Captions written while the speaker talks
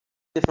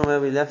From where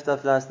we left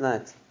off last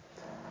night.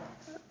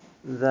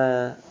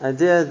 The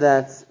idea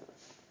that,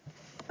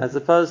 as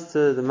opposed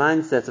to the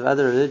mindset of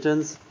other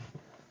religions,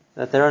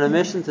 that they're on a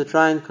mission to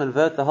try and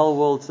convert the whole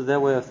world to their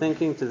way of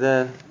thinking, to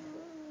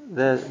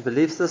their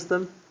belief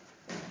system,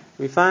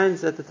 we find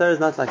that the Torah is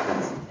not like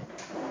that.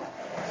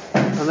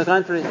 On the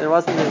contrary, it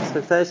wasn't the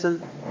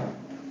expectation,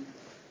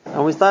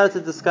 and we started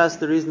to discuss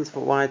the reasons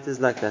for why it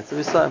is like that. So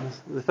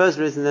the first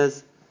reason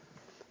is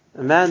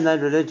a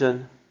man-made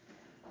religion.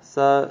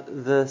 So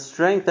the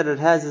strength that it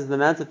has is the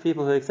amount of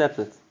people who accept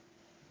it.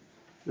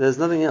 There's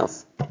nothing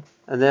else.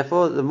 And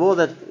therefore, the more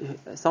that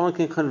someone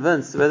can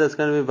convince, whether it's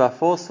going to be by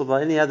force or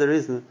by any other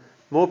reason,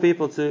 more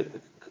people to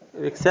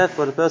accept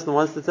what a person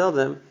wants to tell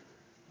them,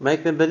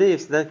 make them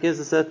believe, so that gives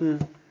a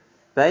certain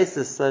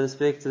basis, so to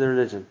speak, to the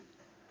religion.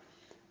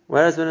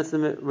 Whereas when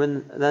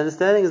the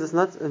understanding is it's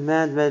not a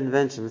man-made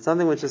invention, it's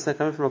something which is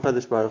coming from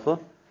HaKadosh Baruch Hu.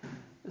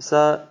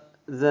 So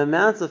the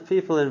amount of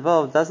people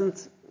involved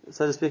doesn't,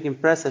 so to speak,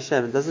 impress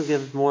Hashem. It doesn't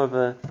give more of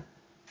an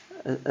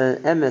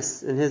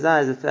emes in His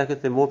eyes the fact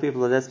that there are more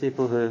people or less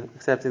people who are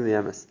accepting the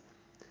emes.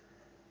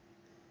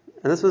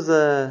 And this was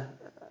a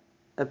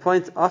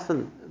point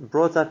often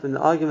brought up in the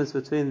arguments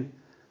between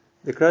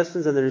the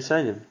Christians and the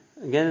Rishonim,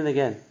 again and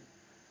again.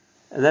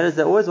 And that is,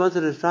 they always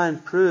wanted to try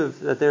and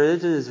prove that their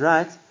religion is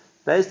right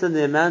based on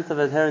the amount of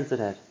adherents it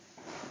had.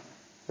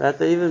 Right?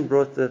 They even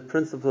brought the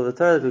principle of the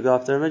Torah that we go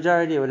after a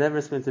majority or whatever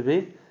it's going to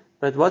be.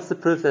 But what's the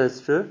proof that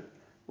it's true?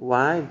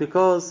 Why?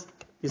 Because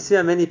you see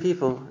how many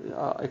people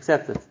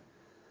accept it.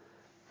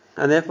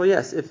 And therefore,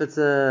 yes, if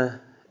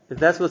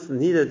that's what's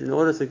needed in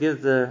order to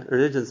give the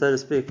religion, so to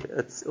speak,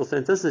 its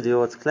authenticity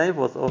or its claim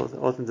for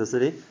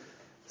authenticity,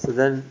 so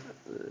then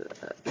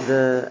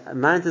the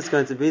mind is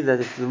going to be that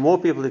if the more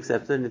people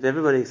accept it, and if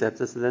everybody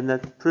accepts it, so then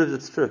that proves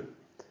it's true.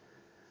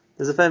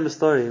 There's a famous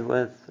story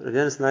with Rav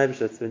Yonasan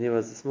Eibeshitz when he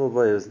was a small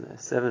boy, he was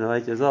 7 or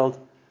 8 years old.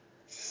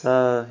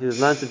 So he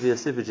was known to be a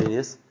super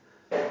genius.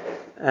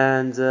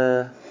 And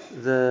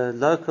the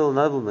local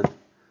nobleman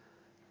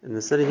in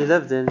the city he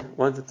lived in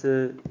wanted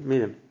to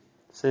meet him.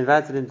 So he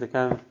invited him to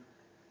come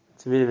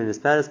to meet him in his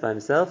palace by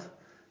himself.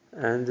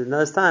 And in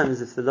those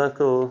times, if the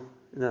local,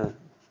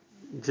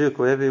 duke,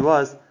 whoever he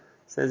was,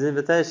 sends an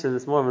invitation,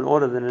 it's more of an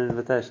order than an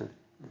invitation.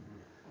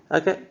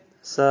 Okay,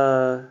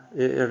 so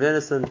Rav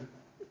Yonasan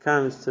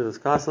comes to his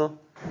castle,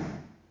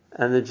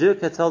 and the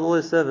duke had told all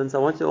his servants, I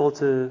want you all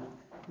to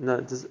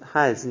just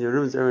hide in your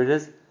rooms, wherever it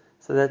is,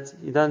 so that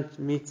you don't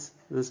meet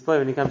this boy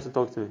when he comes to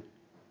talk to me.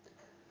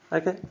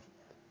 Okay.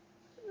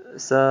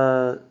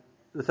 So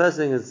the first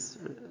thing is,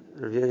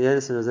 Rav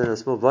Yonasan was then a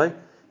small boy.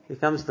 He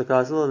comes to the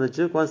castle, and the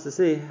duke wants to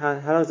see how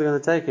long is it going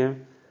to take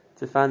him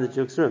to find the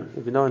duke's room.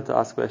 There'll be no one to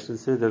ask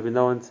questions to. There'll be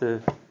no one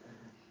to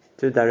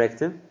direct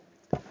him.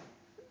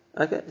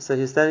 Okay. So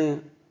he's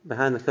standing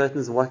behind the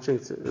curtains, watching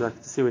to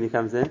see when he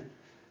comes in.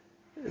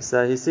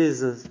 So he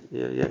sees Rav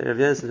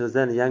Yonasan, who was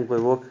then a young boy,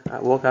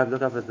 walk up,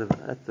 look up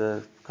at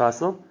the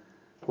castle,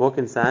 walk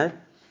inside.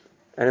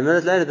 And a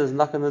minute later, there's a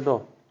knock on the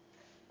door.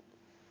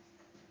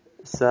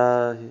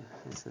 So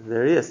he said,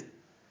 there he is.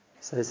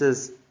 So he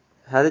says,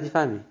 how did you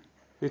find me?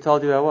 Who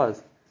told you who I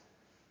was?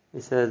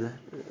 He said,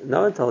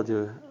 no one told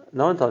you.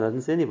 No one told me. I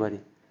didn't see anybody.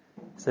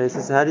 So he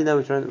says, how do you know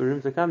which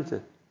room to come to?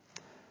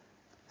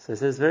 So he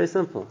says, it's very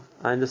simple.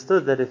 I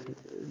understood that if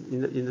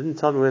you didn't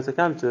tell me where to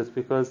come to, it's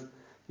because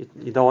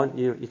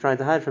you're trying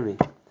to hide from me.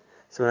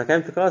 So when I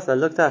came to class, I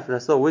looked up and I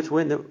saw which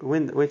room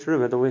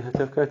had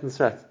the curtains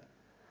shut.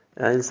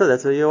 And so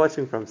that's where you're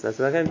watching from. So that's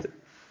where I came to.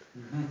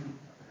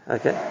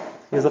 Okay,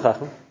 here's the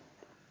chacham.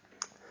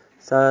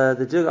 So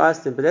the Jew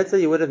asked him, but let's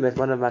say you would have met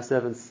one of my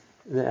servants,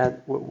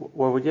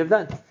 what would you have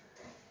done?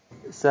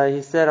 So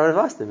he said, I would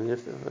have asked him. I would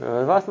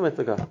have asked him where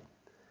to go.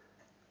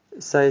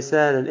 So he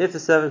said, and if the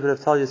servant would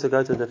have told you to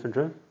go to a different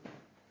room,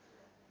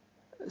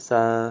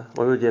 so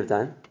what would you have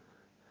done?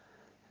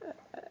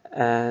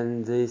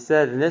 And he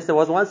said, unless there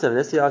was one servant,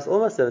 unless you asked all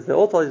my servants, they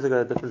all told you to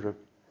go to a different room,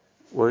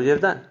 what would you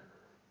have done?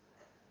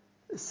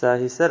 So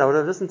he said, I would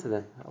have listened to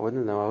them. I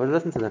wouldn't know, I would have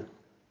listened to them.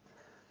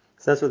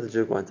 So that's what the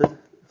Jew wanted.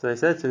 So he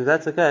said to him,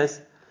 that's the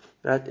case,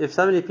 that if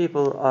so many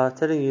people are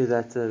telling you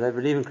that they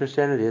believe in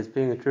Christianity as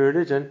being a true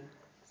religion,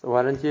 so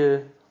why don't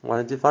you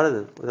follow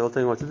them? They're all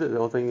telling you what to do, they're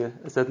all telling you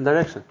a certain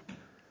direction.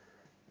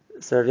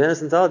 So Rav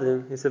Yonasan told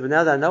him, he said, but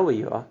now that I know where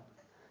you are,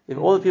 if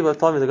all the people have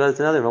told me to go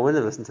to another room, I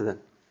wouldn't have listened to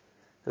them.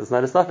 There's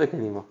not a suffix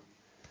anymore.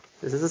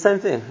 This is the same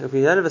thing. If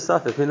we don't have a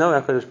suffix, we know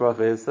where HaKadosh Baruch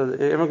Hu is, so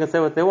everyone can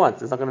say what they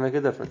want. It's not going to make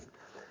a difference.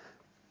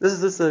 This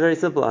is a very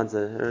simple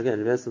answer. And again,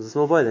 Rav Yonasan was a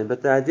small boy then,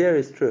 but the idea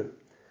is true.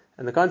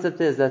 And the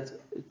concept is that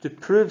to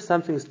prove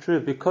something's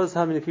true because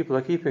how many people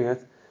are keeping it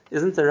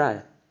isn't a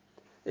right.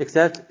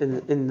 Except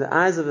in the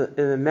eyes of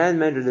a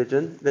man-made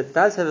religion that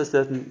does have a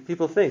certain,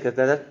 people think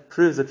that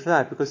proves it's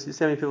right because you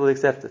see how many people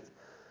accept it.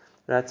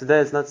 Right?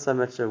 Today it's not so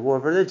much a war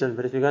of religion,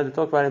 but if you're going to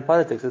talk about it in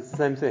politics, it's the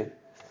same thing.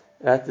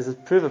 Right? Does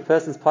it prove a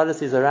person's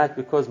policies are right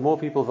because more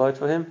people vote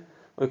for him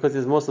or because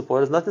there's more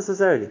supporters? Not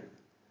necessarily.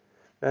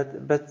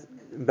 Right?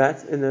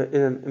 But in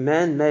a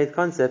man-made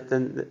concept,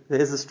 then there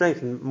is a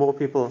strength in more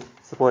people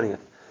supporting it.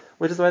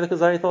 which is the way the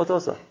Kuzari thought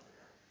also.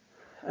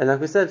 And like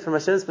we said, from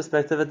Hashem's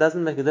perspective, it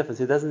doesn't make a difference.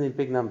 He doesn't need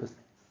big numbers.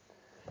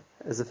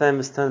 There's a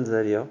famous Tanz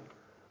video,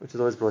 which is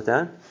always brought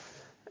down.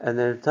 And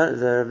the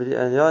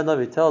Yoel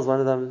Navi tells one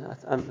of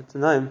them to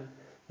know him.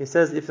 He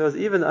says, if there was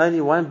even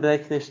only one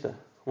Bnei Knishta,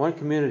 one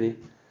community,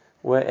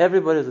 where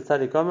everybody was a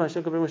Tzaddik Omer,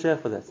 Hashem could bring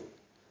Mashiach for that.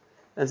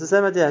 And it's the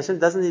same idea. Hashem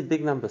doesn't need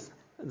big numbers.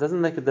 It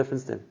doesn't make a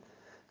difference to him.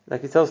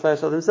 Like he tells Klal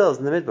Yisrael themselves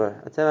in the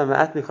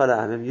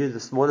Midbar, you the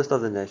smallest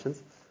of the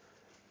nations.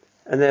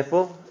 And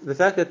therefore, the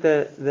fact that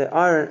there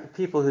are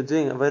people who are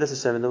doing Avodas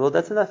Hashem in the world,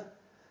 that's enough.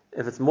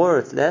 If it's more or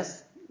it's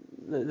less,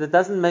 that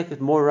doesn't make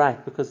it more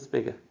right because it's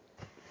bigger.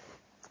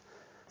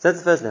 So that's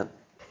the first level.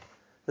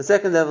 The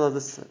second level of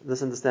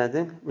this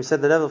understanding, we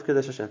said the level of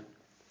Kiddush Hashem.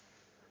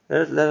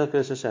 The level of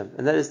Kiddush Hashem.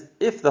 And that is,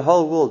 if the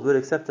whole world would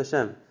accept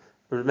Hashem, it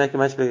would make a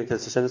much bigger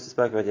Kiddush Hashem, as we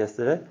spoke about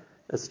yesterday.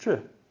 That's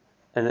true.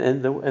 And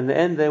in the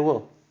end they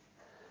will.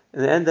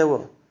 In the end they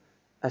will.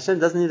 Hashem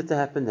doesn't need it to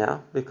happen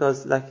now,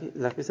 because like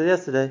we said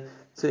yesterday,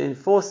 to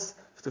force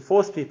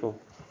people,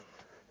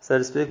 so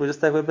to speak, we'll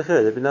just take away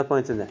Bechira. There'd be no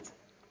point in that.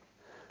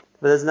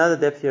 But there's another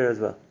depth here as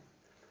well.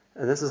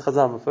 And this is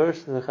Chazal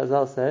first, and the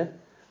Chazal say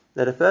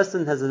that a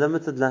person has a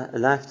limited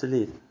life to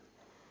lead.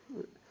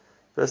 A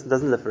person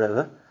doesn't live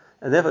forever.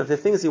 And therefore, if there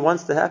are things he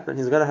wants to happen,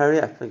 he's got to hurry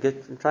up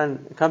and try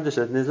and accomplish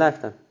it in his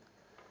lifetime.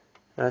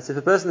 Right? So if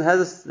a person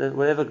has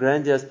whatever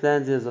grandiose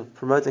plans he has of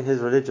promoting his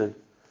religion,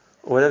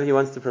 or whatever he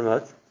wants to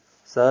promote,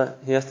 so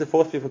he has to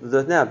force people to do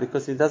it now,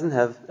 because he doesn't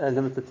have a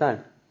limited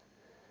time.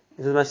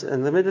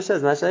 And the Midrash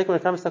says, Mashiach, when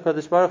it comes to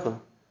HaKadosh Baruch Hu,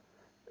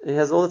 he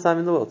has all the time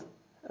in the world.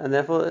 And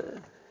therefore,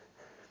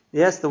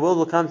 yes, the world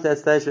will come to that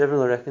stage where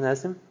everyone will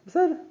recognize him.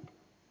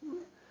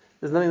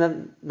 There's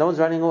nothing no one's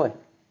running away.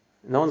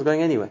 No one's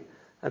going anywhere.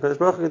 HaKadosh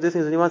Baruch Hu can do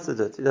things when he wants to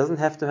do it. He doesn't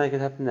have to make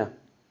it happen now.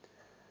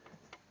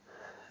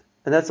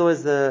 And that's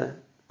always the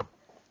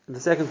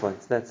second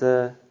point.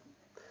 That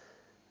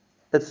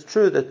it's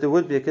true that there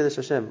would be a Kiddush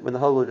Hashem when the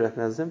whole world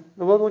recognizes him.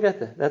 The world will get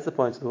there. That's the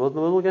point. The world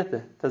will get there.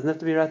 It doesn't have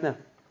to be right now.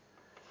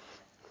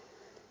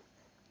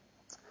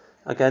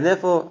 Okay, and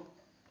therefore,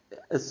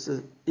 it's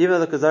just, even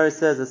though the Kuzari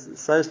says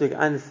it's, so to speak,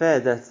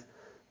 unfair that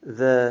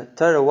the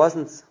Torah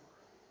wasn't,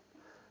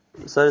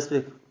 so to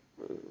speak,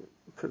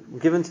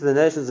 given to the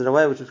nations in a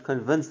way which would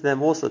convince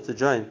them also to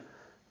join.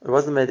 It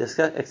wasn't made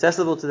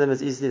accessible to them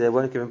as easily. They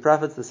weren't given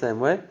prophets the same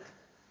way.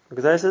 The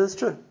Kuzari says it's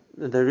true.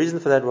 The reason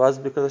for that was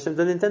because Hashem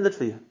didn't intend it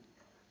for you.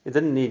 He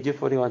didn't need you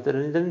for what he wanted,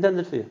 and he didn't intend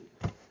it for you.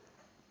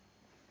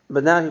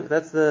 But now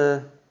that's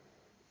the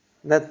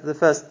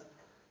first,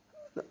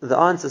 the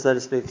answer, so to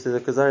speak, to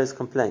the Kuzari's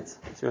complaint,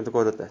 if you want to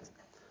call it that.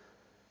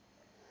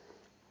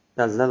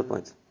 Now there's another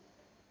point.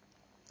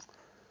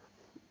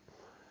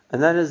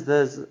 And that is,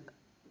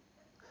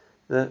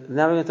 now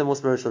we're going to a more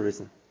spiritual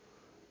reason.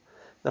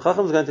 The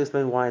Chacham is going to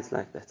explain why it's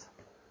like that.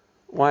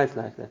 Why it's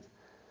like that.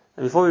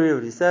 And before we read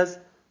what he says,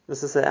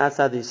 let's just say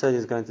outside the Yisod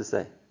he's going to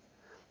say.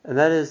 And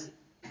that is,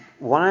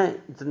 why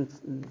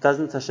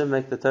doesn't Hashem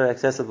make the Torah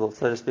accessible,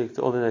 so to speak,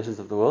 to all the nations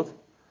of the world?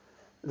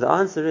 The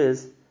answer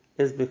is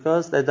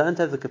because they don't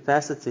have the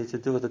capacity to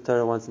do what the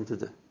Torah wants them to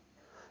do.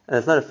 And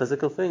it's not a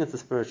physical thing, it's a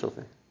spiritual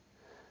thing.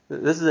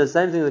 This is the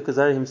same thing that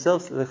Kuzari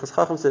himself, the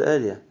Chacham said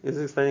earlier. He's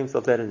explaining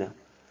himself better now.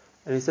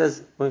 And he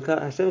says, when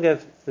Hashem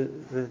gave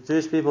the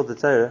Jewish people the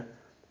Torah,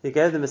 he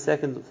gave them a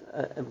second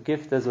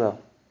gift as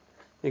well.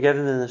 He gave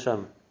them the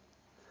Neshama.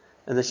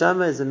 And the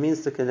Neshama is a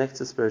means to connect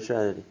to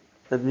spirituality.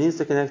 A means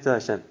to connect to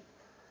Hashem.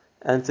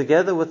 And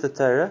together with the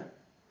Torah,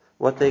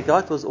 what they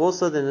got was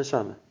also the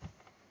Neshama,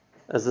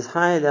 as this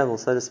higher level,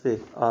 so to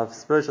speak, of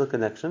spiritual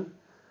connection.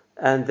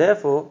 And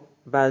therefore,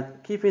 by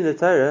keeping the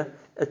Torah,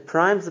 it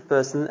primes the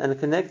person and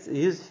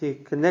he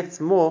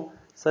connects more,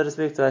 so to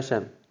speak, to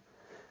Hashem.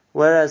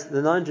 Whereas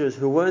the non-Jews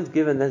who weren't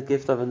given that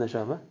gift of a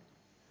Neshama,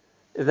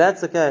 if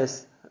that's the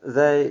case,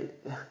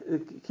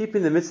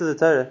 keeping the mitzvah of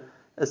the Torah,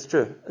 it's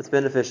true, it's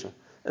beneficial.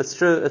 It's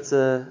true, it's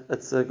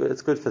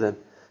good for them.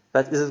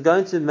 But is it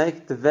going to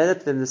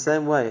develop them the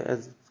same way,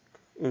 as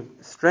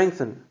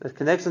strengthen the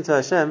connection to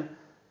Hashem?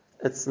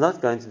 It's not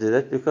going to do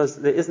that, because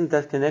there isn't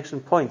that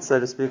connection point,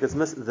 so to speak. It's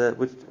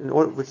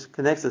which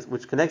connects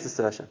us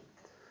to Hashem.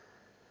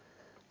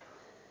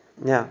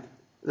 Now,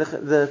 the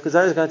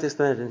Kuzari is going to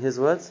explain it in his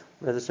words.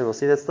 We'll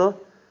see that still.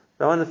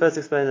 But I want to first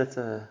explain it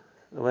the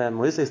way I'm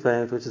used to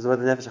explaining it, which is the way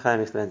the Nefesh HaChaim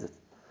explains it.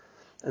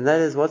 And that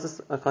is, what is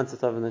a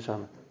concept of a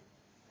Neshama?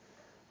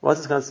 What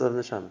is the concept of a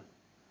Neshama?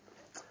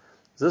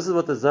 So this is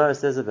what the Zohar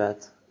says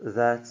about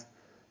that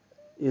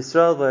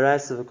Yisrael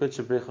v'Raisa v'Kud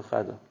Shebricha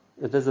Chado.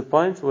 It is a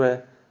point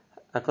where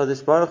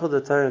HaKadosh Baruch Hu,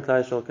 the Torah and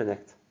Klal Yisrael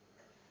connect.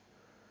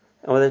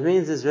 And what that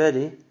means is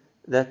really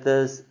that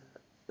there's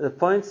the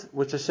point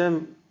which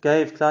Hashem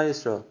gave Klal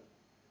Yisrael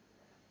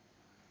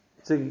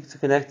to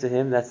connect to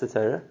Him, that's the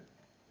Torah.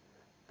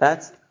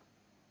 That's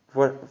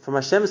from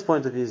Hashem's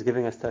point of view, is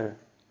giving us Torah.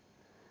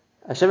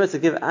 Hashem has to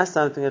give us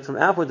something that from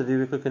our point of view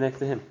we could connect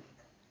to Him.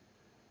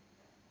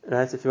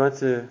 Right? If you want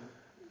to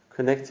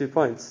connect 2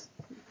 points,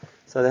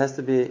 so there has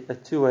to be a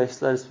two-way,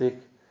 so to speak,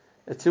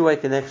 a two-way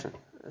connection,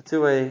 a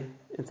two-way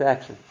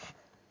interaction.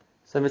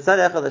 So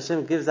Mitzad Echad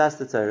Hashem gives us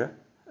the Torah,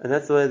 and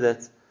that's the way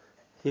that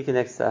He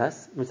connects to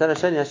us. Mitzad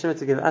Hashem, Hashem had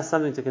to give us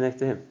something to connect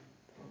to Him.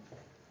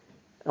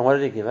 And what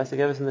did He give us? He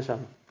gave us the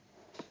Neshama.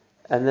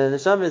 And the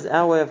Neshama is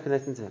our way of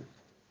connecting to Him.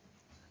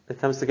 It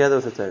comes together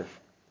with the Torah.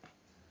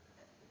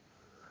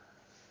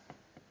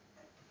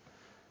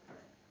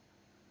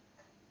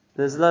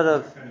 There's a lot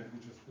of...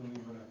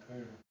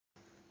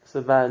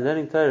 So by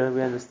learning Torah,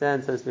 we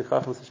understand, so to speak,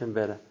 Chacham Hashem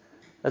better.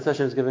 That's what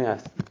Hashem is giving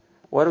us.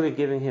 What are we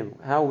giving Him?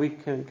 How we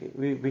coming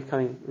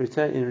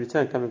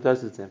coming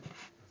closer to Him?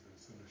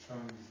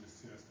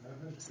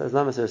 So it's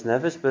not Mesiras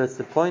Nefesh, but it's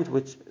the point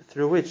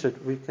through which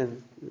we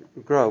can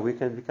grow, we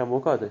can become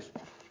more Kaddish.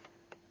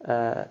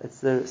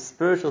 It's the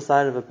spiritual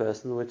side of a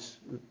person which,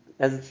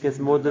 as it gets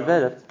more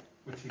developed,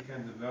 which he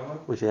can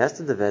develop, which he has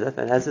to develop,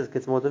 and as it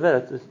gets more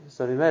developed,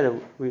 so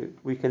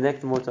we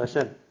connect more to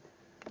Hashem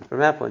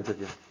from our point of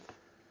view.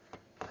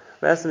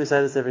 Perhaps we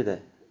say this every day.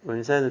 When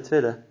you say in the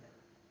Tefillah,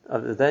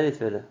 of the daily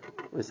Tefillah,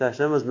 we say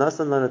Hashem was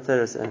nasan lana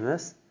teres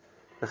emes,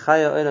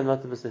 v'chaya olam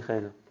nata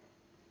b'seichenu.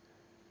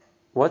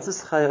 What's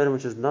this chaya olam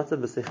which is nata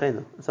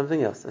b'seichenu?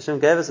 Something else. Hashem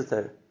gave us a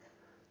Torah.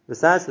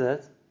 Besides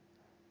that,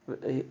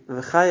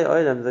 v'chaya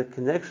olam, the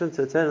connection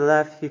to eternal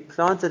life, He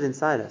planted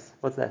inside us.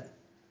 What's that?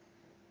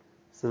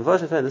 So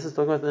this is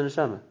talking about the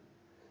neshama.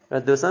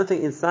 Right? There was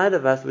something inside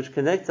of us which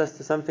connects us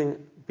to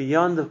something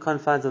beyond the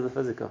confines of the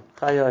physical.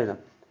 Chaya olam.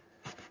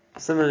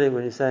 Similarly,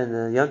 when you say in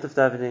the Yom Tov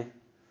davening,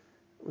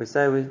 we're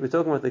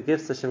talking about the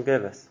gifts Hashem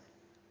gave us.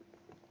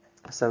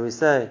 So we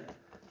say,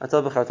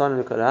 Atal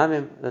b'chartanu mikol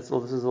ha'amim. This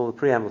is all the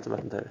preamble to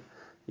Matan Torah.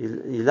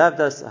 You loved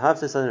us,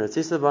 havtes on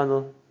retzisa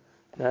bundle,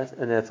 right?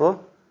 And therefore,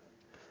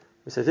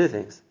 we say two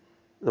things.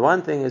 The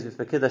one thing is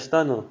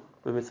v'kidashtanu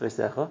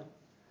b'mitzvah,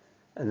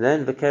 and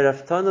then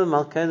v'keraftanu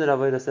malkeinu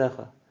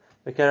avodasecha.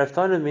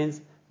 V'keraftanu means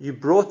you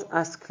brought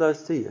us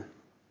close to you.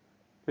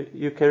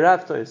 You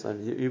keravto yourself.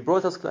 You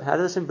brought us close. How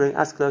does Hashem bring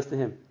us close to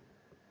Him?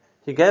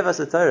 He gave us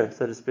a Torah,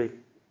 so to speak.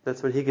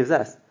 That's what He gives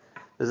us.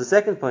 There's a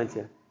second point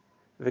here.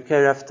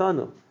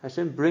 V'keraftanu.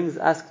 Hashem brings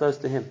us close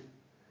to Him.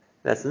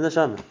 That's the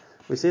neshama.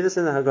 We see this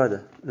in the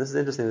Haggadah. This is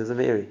interesting. There's a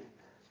Meiri.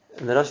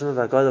 In the Lashon of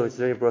the Haggadah, which is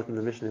very important in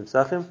the Mishnah in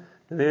Psachim,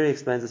 the Meiri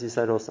explains this. He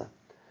said also.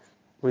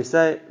 We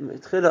say,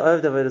 "Tchila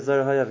ovda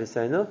v'edazor haya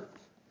v'seinu,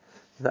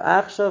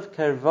 v'achshav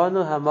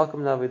kervanu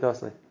hamakom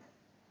la'avidosei."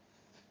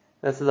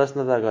 That's the Lashon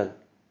of the Haggadah.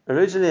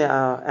 Originally,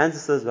 our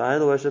ancestors were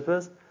idol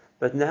worshippers,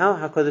 but now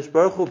HaKadosh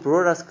Baruch Hu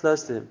brought us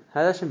close to Him.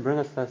 How does Hashem bring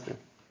us close to Him?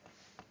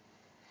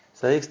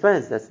 So He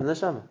explains that's the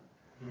neshama.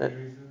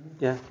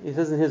 He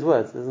says in His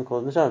words, it doesn't call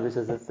it neshama, He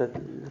says that's that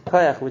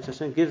koyach which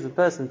Hashem gives the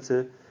person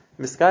to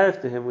miskarev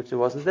to Him, which it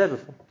wasn't there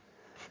before.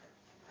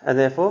 And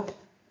therefore,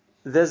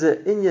 there's a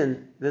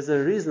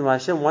reason why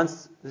Hashem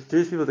wants the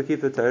Jewish people to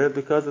keep the Torah,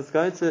 because it's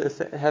going to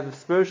have a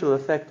spiritual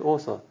effect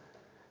also.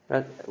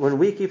 Right? When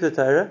we keep the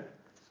Torah,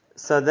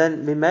 so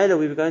then, Mimela,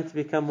 we're going to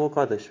become more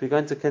Kaddish. We're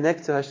going to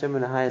connect to Hashem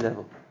on a higher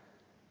level.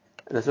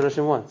 And that's what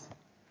Hashem wants.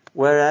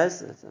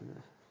 Whereas,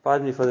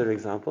 pardon me for the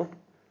example,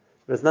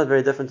 but it's not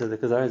very different to the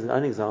Kuzari, it's an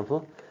own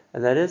example,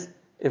 and that is,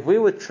 if we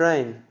would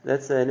train,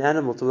 let's say, an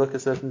animal to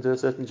do a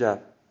certain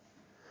job,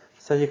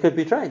 so he could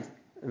be trained.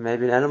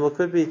 Maybe an animal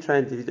could be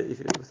trained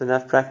with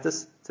enough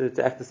practice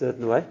to act a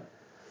certain way.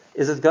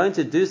 Is it going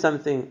to do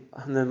something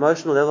on the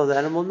emotional level of the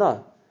animal?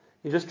 No.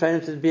 You just train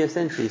him to be a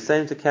sentry. You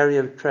train him to carry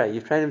a tray. You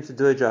train him to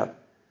do a job.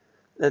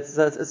 It's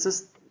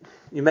just,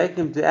 you make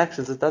him do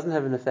actions. It doesn't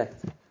have an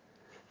effect.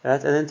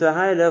 Right? And then to a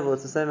higher level,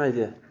 it's the same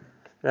idea.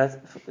 Right?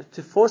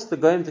 To force the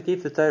goyim to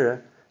keep the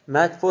Torah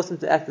might force them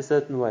to act a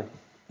certain way.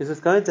 Is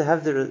it going to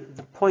have the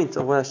point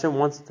of what Hashem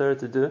wants the Torah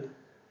to do?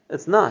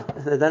 It's not.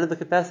 They don't have the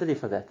capacity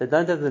for that. They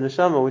don't have the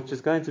neshama, which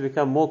is going to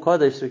become more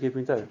Kaddish through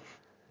keeping Torah.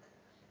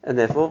 And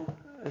therefore,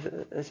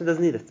 Hashem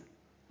doesn't need it.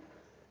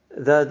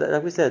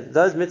 Like we said,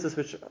 those mitzvahs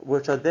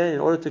which are there in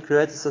order to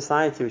create a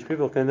society which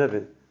people can live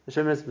in. Yes,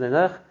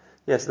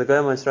 the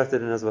Goyim are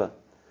instructed in as well.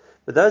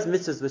 But those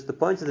mitzvahs, which the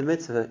point of the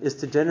mitzvah is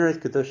to generate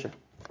kedusha.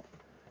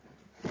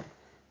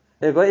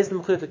 The Goy isn't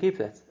mechuyev to keep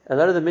that. A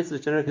lot of the mitzvahs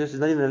which generate kedusha is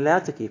not even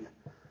allowed to keep.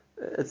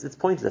 It's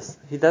pointless.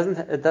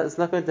 It's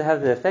not going to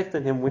have the effect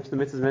on him which the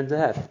mitzvah is meant to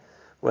have.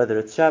 Whether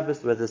it's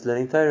Shabbos, whether it's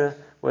learning Torah,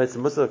 whether it's a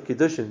mitzvah of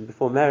kiddushin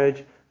before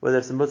marriage, whether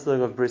it's a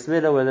mitzvah of bris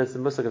milah, whether it's a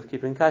mitzvah of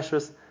keeping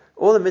kashrus.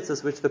 All the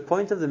mitzvahs, which the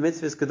point of the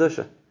mitzvah is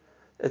kedusha,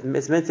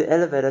 it's meant to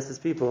elevate us as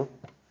people.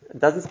 It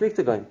doesn't speak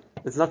to Goyim.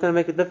 It's not going to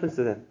make a difference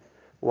to them.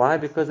 Why?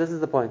 Because this is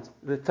the point.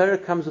 The Torah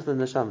comes with the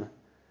neshama.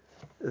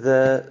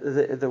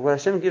 The what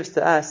Hashem gives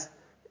to us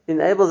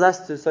enables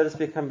us to, so to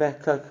speak, come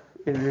back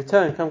in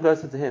return, come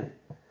closer to Him.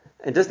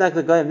 And just like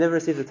the Goyim never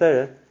received the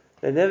Torah,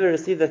 they never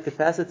received the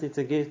capacity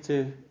to give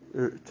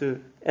to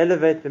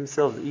elevate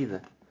themselves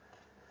either.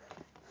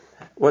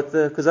 What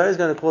the Kuzari is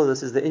going to call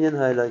this is the inyan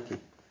ha'eloki,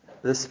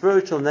 the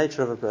spiritual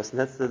nature of a person.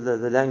 That's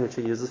the language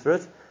he uses for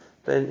it.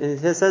 But he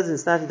says in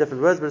slightly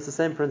different words, but it's the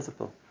same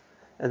principle.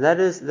 And that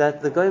is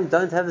that the Goyim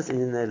don't have this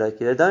inyan ha'eloki.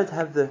 They don't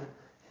have the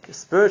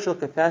spiritual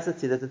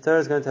capacity that the Torah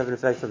is going to have an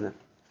effect on them.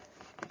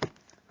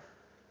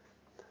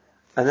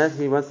 And then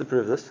he wants to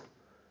prove this.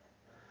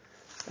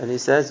 And he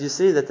says, you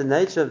see that the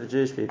nature of the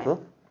Jewish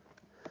people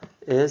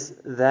is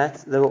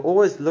that they were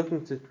always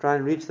looking to try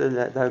and reach the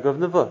Dargah of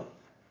Nevuah.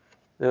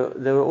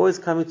 They were always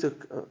coming to,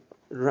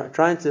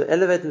 trying to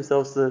elevate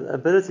themselves to the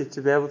ability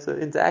to be able to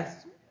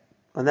interact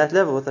on that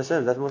level with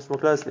Hashem, that much more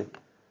closely.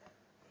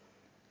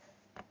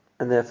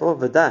 And therefore,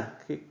 V'dah,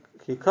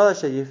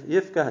 so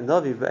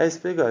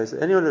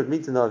anyone who would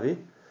meet a Navi,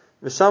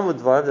 V'shamud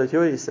Dvar, that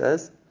here he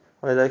says,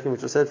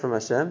 which was said from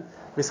Hashem,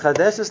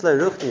 Mischadeshes le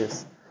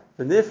ruchnius,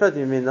 v'nifrad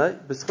miminoi,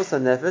 b'schus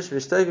ha-nefesh,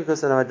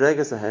 v'shtoikikus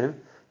ha-madregas ha-hem,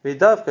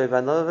 v'idavkoi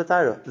v'anol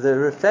v'tayro.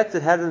 The effect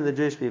it had on the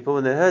Jewish people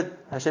when they heard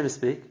Hashem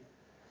speak,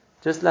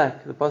 just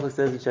like the Pasuk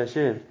says in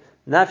Shashirim,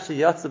 Nafshi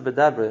yatsa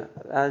b'dabra,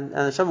 and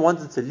Hashem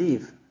wanted to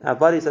leave our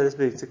body, so to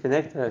speak, to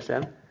connect to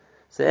Hashem.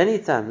 So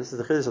anytime, this is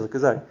the Chiddush of the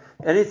Kuzari,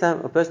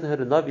 anytime a person heard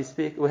a Navi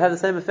speak, it would have the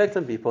same effect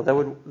on people.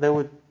 They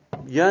would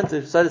yearn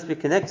to, so to speak,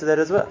 connect to that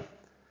as well.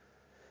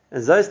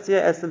 And this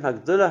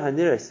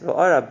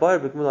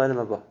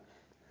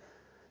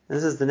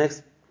is the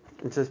next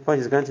point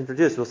he's going to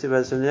introduce. We'll see about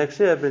this in the next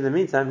year, but in the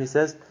meantime, he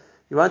says,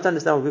 you want to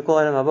understand what we call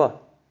Olam Haba.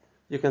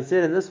 You can see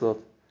it in this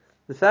world.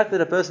 The fact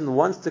that a person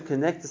wants to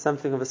connect to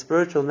something of a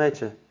spiritual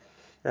nature,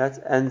 right?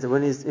 And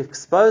when he's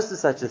exposed to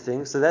such a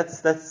thing, so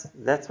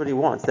that's what he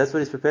wants. That's what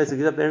he's prepared to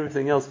give up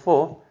everything else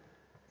for.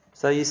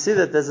 So you see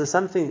that there's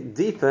something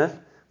deeper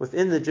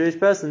within the Jewish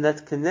person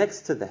that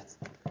connects to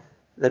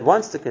that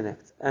wants to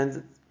connect.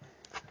 And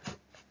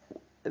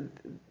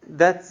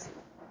that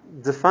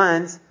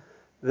defines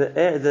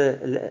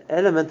the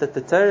element that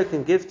the Torah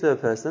can give to a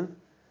person,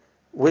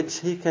 which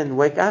he can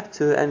wake up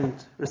to and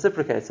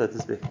reciprocate, so to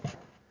speak.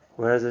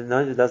 Whereas it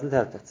doesn't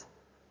have that.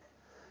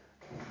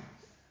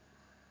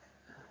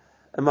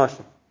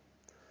 Emotion.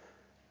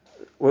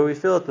 Where we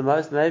feel it the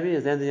most, maybe,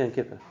 is end of Yom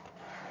Kippur.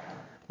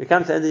 We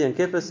come to end of Yom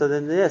Kippur, so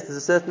then yes, there's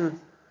a certain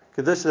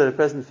kedusha that a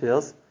person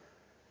feels,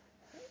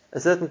 a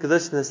certain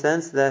kedusha in the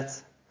sense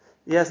that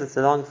yes, it's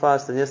a long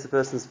fast, and yes, the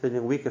person is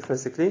feeling weaker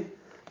physically,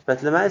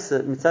 but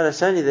l'maisa, mitzad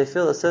hashani, they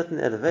feel a certain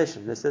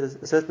elevation, they feel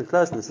a certain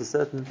closeness, a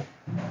certain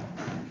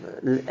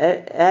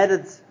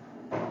added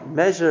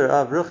measure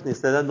of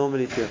ruchnis they don't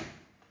normally feel.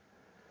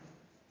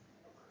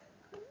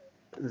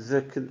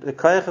 The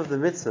koyach of the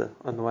mitzvah,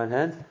 on the one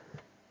hand,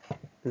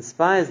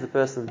 inspires the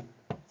person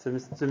to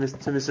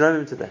misrom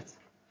him to that.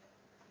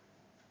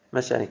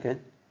 Mashiach,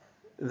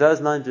 those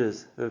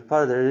non-Jews who are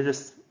part of the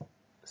religious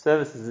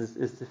services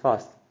is to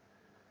fast.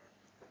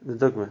 The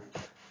dogma.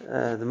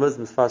 The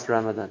Muslims fast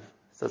Ramadan.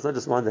 So it's not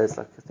just one day, it's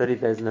like 30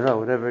 days in a row,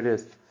 whatever it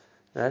is.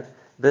 Right?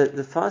 But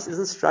the fast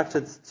isn't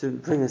structured to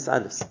bring us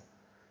sadness,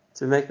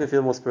 to make me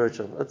feel more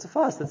spiritual. It's a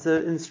fast, it's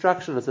an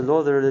instruction, it's a law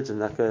of the religion,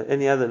 like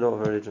any other law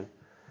of religion.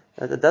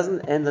 It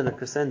doesn't end on a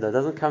crescendo, it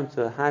doesn't come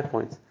to a high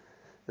point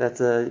that,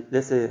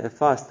 let's say, a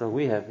fast that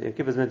we have, Yom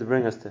Kippur is meant to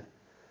bring us to.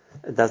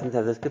 It doesn't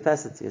have that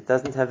capacity, it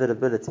doesn't have that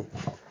ability.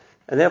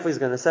 And therefore he's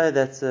going to say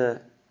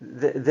that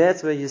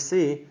that's where you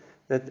see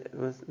that,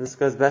 this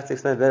goes back to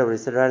explain better what he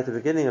said right at the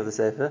beginning of the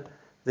Sefer,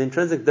 the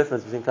intrinsic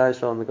difference between Klal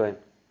Yisrael and the Goyim.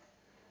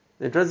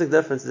 The intrinsic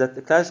difference is that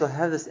the Klal Yisrael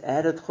have this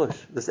added chush,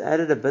 this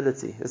added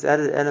ability, this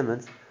added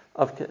element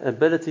of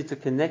ability to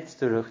connect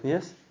to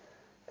Ruchnius.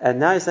 And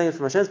now he's saying it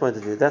from Hashem's point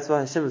of view. That's why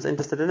Hashem is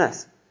interested in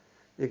us.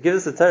 He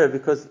gives us the Torah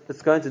because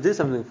it's going to do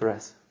something for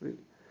us.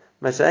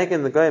 Mashiach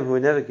and the Goyim who were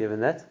never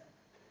given that.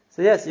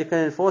 So yes, you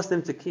can enforce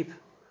them to keep,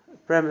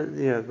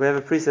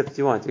 whatever precepts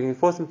you want. You can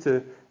force them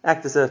to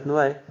act a certain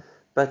way,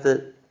 but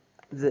the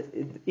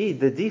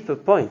deeper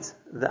point,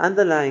 the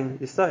underlying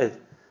yesod,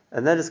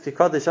 and that is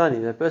kikodesh,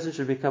 the person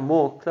should become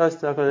more close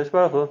to HaKadosh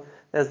Baruch Hu,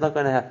 that's not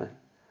going to happen.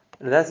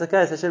 And if that's the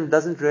case, Hashem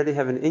doesn't really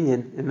have an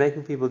inyan in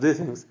making people do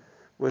things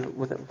for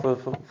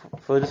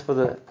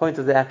the point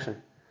of the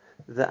action.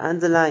 The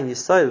underlying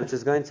yesod, which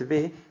is going to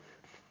be,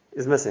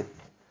 is missing.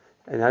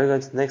 And now we're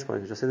going to the next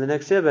point, which is in the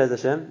next year, Be'ez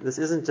Hashem, this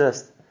isn't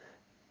just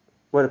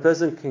what a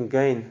person can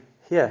gain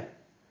here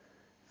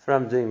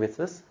from doing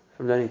mitzvahs,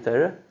 from learning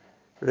Torah.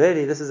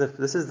 Really, this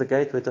is the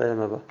gateway to Olam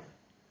Haba.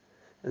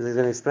 And he's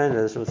going to explain it,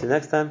 as we'll see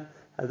next time.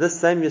 This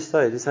same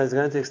Yisod, this is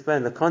going to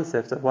explain the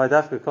concept of why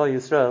Dafka Kol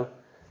Yisrael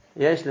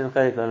Yesh Lim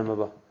Chelik Olam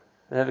Haba.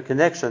 They have a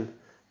connection,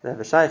 they have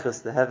a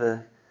shaychus, they have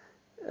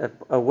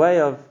a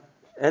way of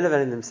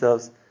elevating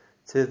themselves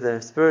to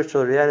the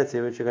spiritual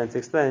reality which we're going to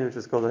explain, which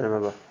is called Olam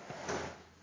Haba.